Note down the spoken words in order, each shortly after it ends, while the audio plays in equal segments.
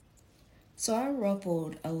So I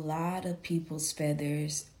ruffled a lot of people's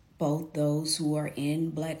feathers, both those who are in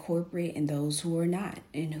Black corporate and those who are not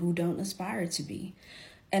and who don't aspire to be.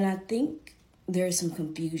 And I think there's some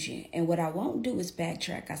confusion. And what I won't do is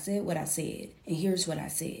backtrack. I said what I said, and here's what I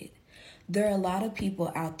said. There are a lot of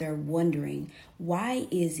people out there wondering, why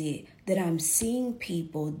is it that I'm seeing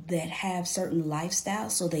people that have certain lifestyles,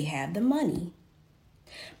 so they have the money,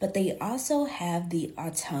 but they also have the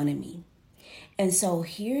autonomy. And so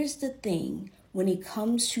here's the thing, when it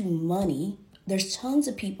comes to money, there's tons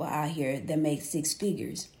of people out here that make six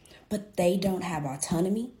figures, but they don't have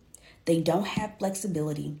autonomy, they don't have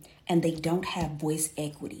flexibility, and they don't have voice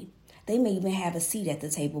equity. They may even have a seat at the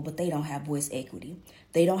table, but they don't have voice equity.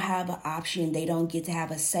 They don't have an option. They don't get to have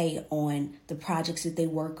a say on the projects that they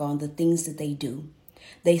work on, the things that they do.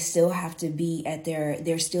 They still have to be at their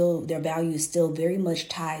value is still very much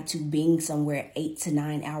tied to being somewhere 8 to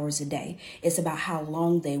 9 hours a day. It's about how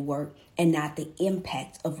long they work and not the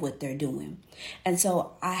impact of what they're doing. And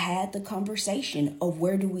so I had the conversation of,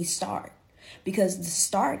 where do we start? Because the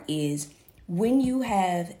start is, when you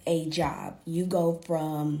have a job, you go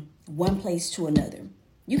from one place to another.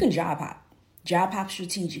 You can job hop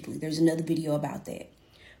strategically. There's another video about that.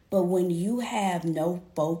 But when you have no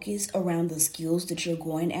focus around the skills that you're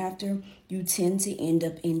going after, you tend to end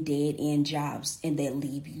up in dead-end jobs, and that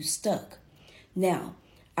leave you stuck. Now,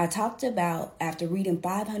 I talked about, after reading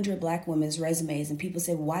 500 Black women's resumes, and people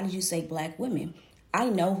say, well, why did you say Black women? I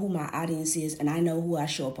know who my audience is, and I know who I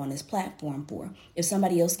show up on this platform for. If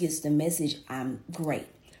somebody else gets the message, I'm great.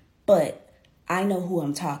 But I know who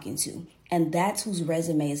I'm talking to, and that's whose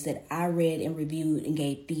resumes that I read and reviewed and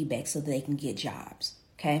gave feedback so that they can get jobs.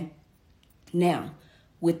 Okay. Now,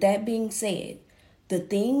 with that being said,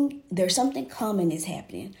 there's something common is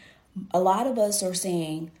happening. A lot of us are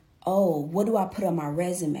saying, oh, what do I put on my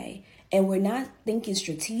resume? And we're not thinking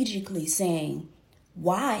strategically, saying,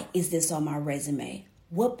 why is this on my resume?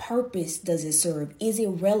 What purpose does it serve? Is it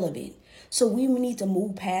relevant? So we need to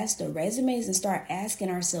move past the resumes and start asking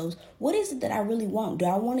ourselves, what is it that I really want? Do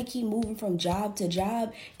I want to keep moving from job to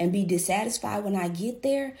job and be dissatisfied when I get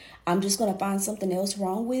there? I'm just going to find something else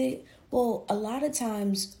wrong with it. Well, a lot of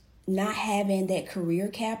times, not having that career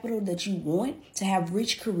capital that you want, to have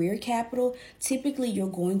rich career capital, typically you're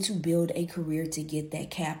going to build a career to get that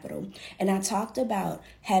capital. And I talked about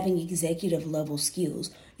having executive level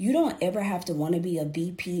skills. You don't ever have to want to be a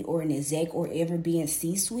VP or an exec or ever be in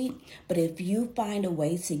C-suite. But if you find a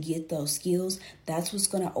way to get those skills, that's what's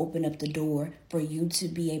going to open up the door for you to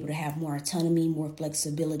be able to have more autonomy, more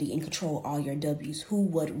flexibility, and control all your W's: who,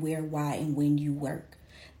 what, where, why, and when you work.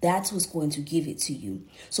 That's what's going to give it to you.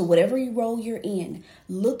 So whatever role you're in,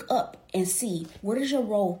 look up and see, where does your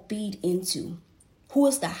role feed into? Who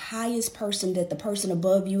is the highest person that the person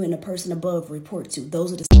above you and the person above report to?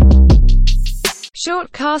 Those are the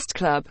Short Cast Club.